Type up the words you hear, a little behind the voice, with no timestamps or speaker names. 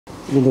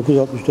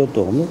1964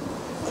 doğumlu.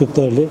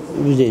 Kırklareli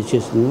Rize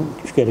ilçesinden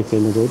Küçükeli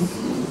köyünde doğdum.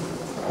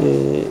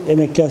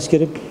 Emekli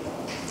askerim.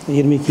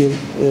 22 yıl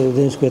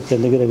Deniz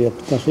Kuvvetleri'nde görev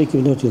yaptıktan sonra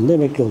 2004 yılında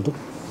emekli oldum.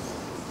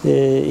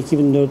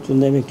 2004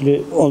 yılında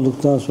emekli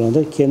olduktan sonra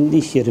da kendi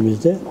iş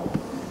yerimizde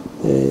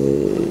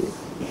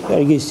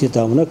vergi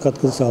istihdamına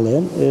katkı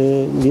sağlayan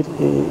bir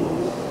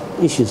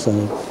iş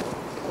insanıyım.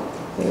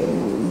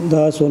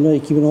 Daha sonra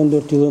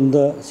 2014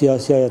 yılında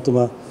siyasi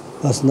hayatıma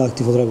aslında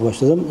aktif olarak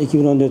başladım.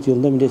 2014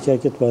 yılında Milliyetçi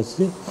Hareket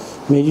Partisi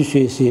meclis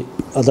üyesi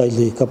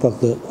adaylığı,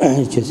 Kapaklı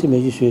ilçesi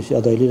meclis üyesi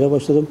adaylığıyla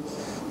başladım.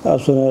 Daha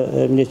sonra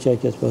Milliyetçi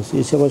Hareket Partisi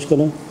ilçe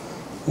başkanı,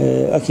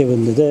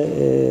 akabinde de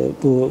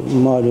bu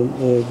malum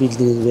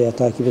bildiğiniz veya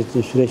takip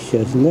ettiğiniz süreç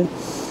içerisinde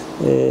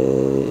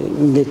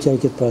Milliyetçi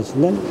Hareket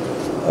Partisi'nden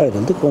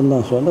ayrıldık.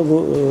 Ondan sonra da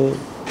bu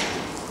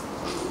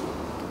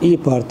İYİ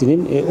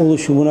Parti'nin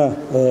oluşumuna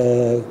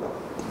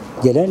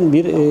gelen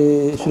bir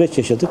süreç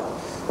yaşadık.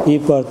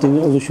 İYİ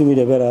Parti'nin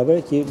oluşumuyla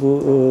beraber ki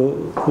bu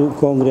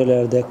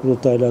kongrelerde,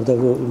 kurultaylarda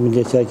bu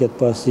Milliyetçi Hareket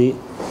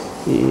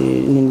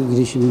Partisi'nin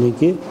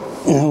girişimindeki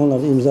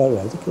onlara imza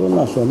verdik.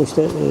 Ondan sonra da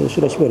işte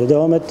süreç böyle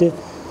devam etti.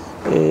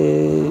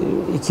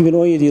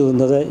 2017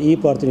 yılında da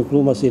İYİ Parti'nin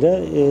kurulmasıyla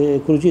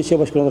kurucu ilçe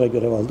başkanı olarak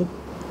görev aldım.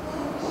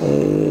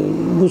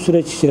 Bu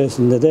süreç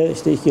içerisinde de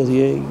işte 2 yıl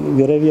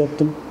görev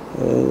yaptım.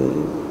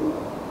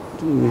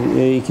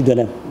 2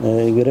 dönem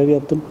görev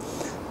yaptım.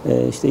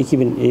 İşte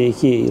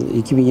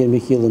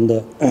 2022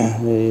 yılında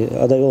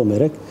aday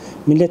olmayarak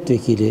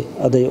milletvekili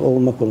adayı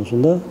olma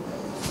konusunda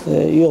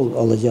yol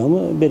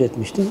alacağımı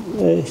belirtmiştim.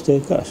 İşte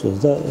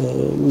karşınızda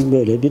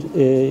böyle bir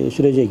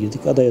sürece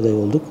girdik. Aday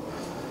olduk.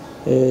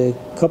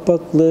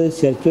 Kapaklı,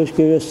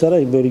 Çerkezköy ve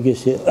Saray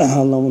bölgesi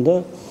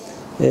anlamında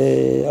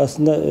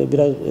aslında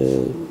biraz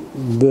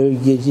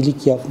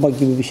bölgecilik yapmak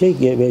gibi bir şey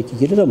belki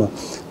gelir ama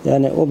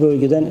yani o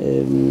bölgeden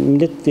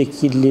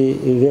milletvekili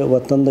ve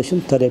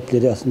vatandaşın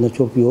talepleri aslında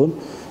çok yoğun.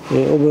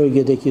 O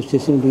bölgedeki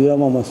sesin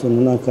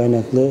duyuramamasından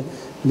kaynaklı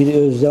bir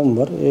özlem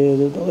var.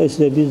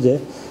 Dolayısıyla biz de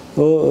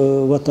o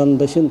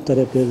vatandaşın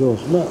talepleri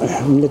olsun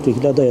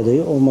milletvekili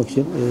adayı olmak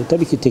için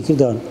tabii ki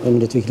Tekirdağ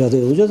milletvekili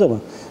adayı olacağız ama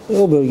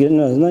o bölgenin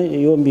en azından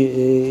yoğun bir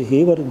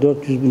şeyi var.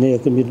 400 bine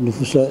yakın bir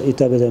nüfusa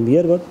hitap eden bir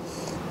yer var.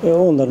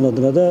 Onların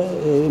adına da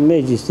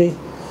mecliste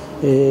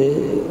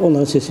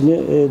onların sesini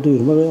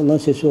duyurma ve onların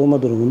sesi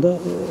olma durumunda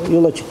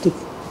yola çıktık.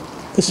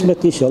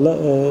 Kısmet inşallah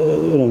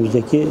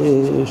önümüzdeki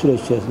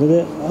süreç içerisinde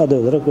de aday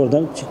olarak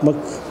oradan çıkmak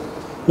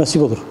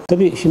nasip olur.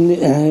 Tabii şimdi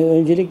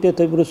öncelikle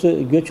tabii burası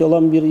göç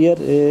alan bir yer.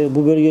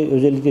 Bu bölge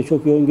özellikle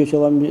çok yoğun göç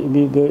alan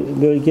bir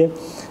bölge.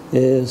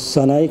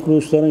 Sanayi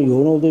kuruluşlarının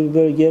yoğun olduğu bir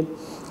bölge.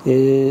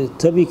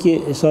 Tabii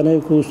ki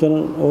sanayi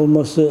kuruluşlarının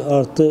olması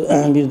artı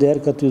bir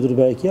değer katıyordur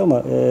belki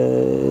ama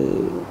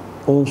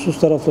olumsuz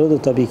tarafları da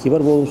tabii ki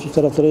var. Bu olumsuz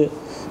tarafları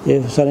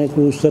sanayi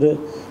kuruluşları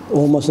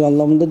olmasının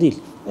anlamında değil.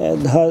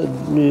 Daha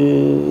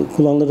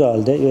kullanılır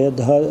halde veya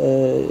daha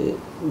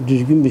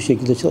düzgün bir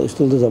şekilde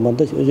çalıştırıldığı zaman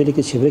da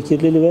özellikle çevre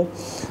kirliliği ve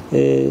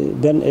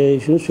ben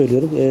şunu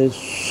söylüyorum,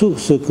 su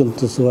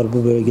sıkıntısı var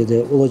bu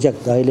bölgede olacak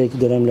daha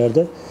ileriki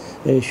dönemlerde.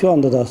 Şu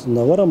anda da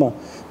aslında var ama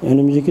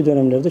önümüzdeki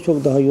dönemlerde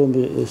çok daha yoğun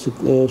bir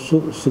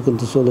su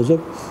sıkıntısı olacak.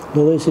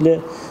 Dolayısıyla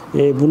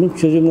bunun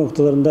çözüm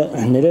noktalarında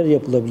neler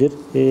yapılabilir?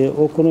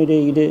 O konuyla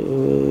ilgili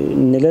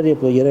neler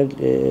yapılıyor?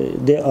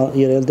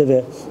 Yerelde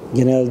ve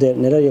genelde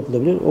neler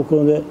yapılabilir? O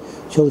konuda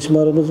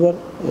çalışmalarımız var.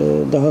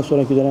 Daha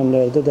sonraki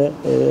dönemlerde de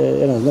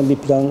en azından bir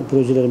plan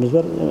projelerimiz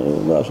var.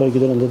 Daha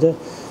sonraki dönemde de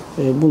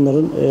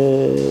bunların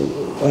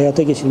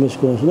hayata geçirilmesi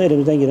konusunda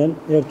elimizden gelen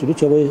her türlü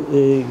çabayı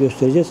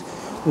göstereceğiz.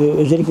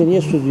 Özellikle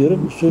niye su diyorum?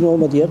 Suyun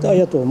olmadığı yerde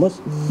hayat olmaz.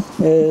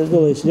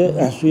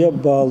 Dolayısıyla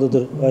suya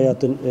bağlıdır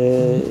hayatın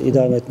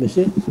idame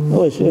etmesi.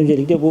 Dolayısıyla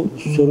öncelikle bu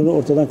sorunu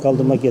ortadan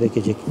kaldırmak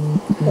gerekecek.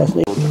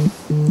 Aslında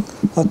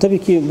tabii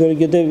ki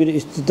bölgede bir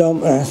istihdam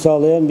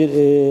sağlayan bir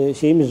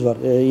şeyimiz var,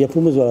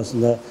 yapımız var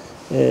aslında.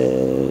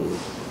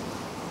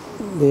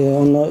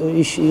 Onunla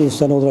iş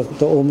insanı olarak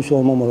da olmuş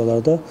olmam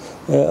oralarda.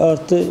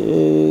 Artı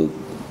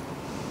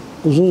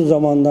uzun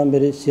zamandan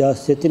beri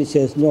siyasetin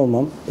içerisinde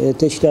olmam,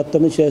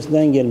 teşkilatların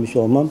içerisinden gelmiş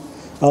olmam,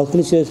 halkın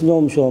içerisinde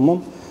olmuş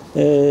olmam,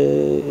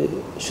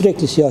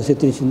 sürekli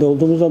siyasetin içinde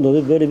olduğumuzdan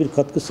dolayı böyle bir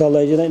katkı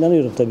sağlayacağına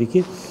inanıyorum tabii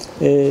ki.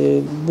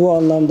 Bu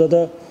anlamda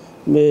da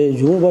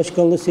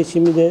Cumhurbaşkanlığı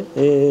seçimi de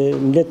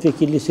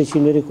milletvekilliği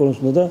seçimleri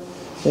konusunda da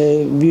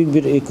büyük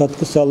bir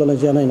katkı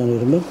sağlanacağına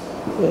inanıyorum ben.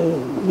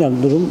 Yani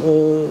durum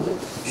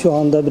şu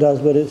anda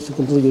biraz böyle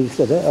sıkıntılı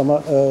gözükse de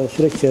ama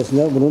süreç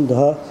içerisinde bunun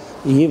daha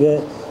iyi ve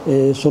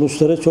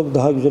sonuçları çok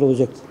daha güzel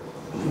olacak.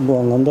 Bu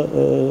anlamda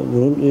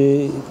bunun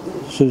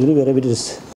sözünü verebiliriz.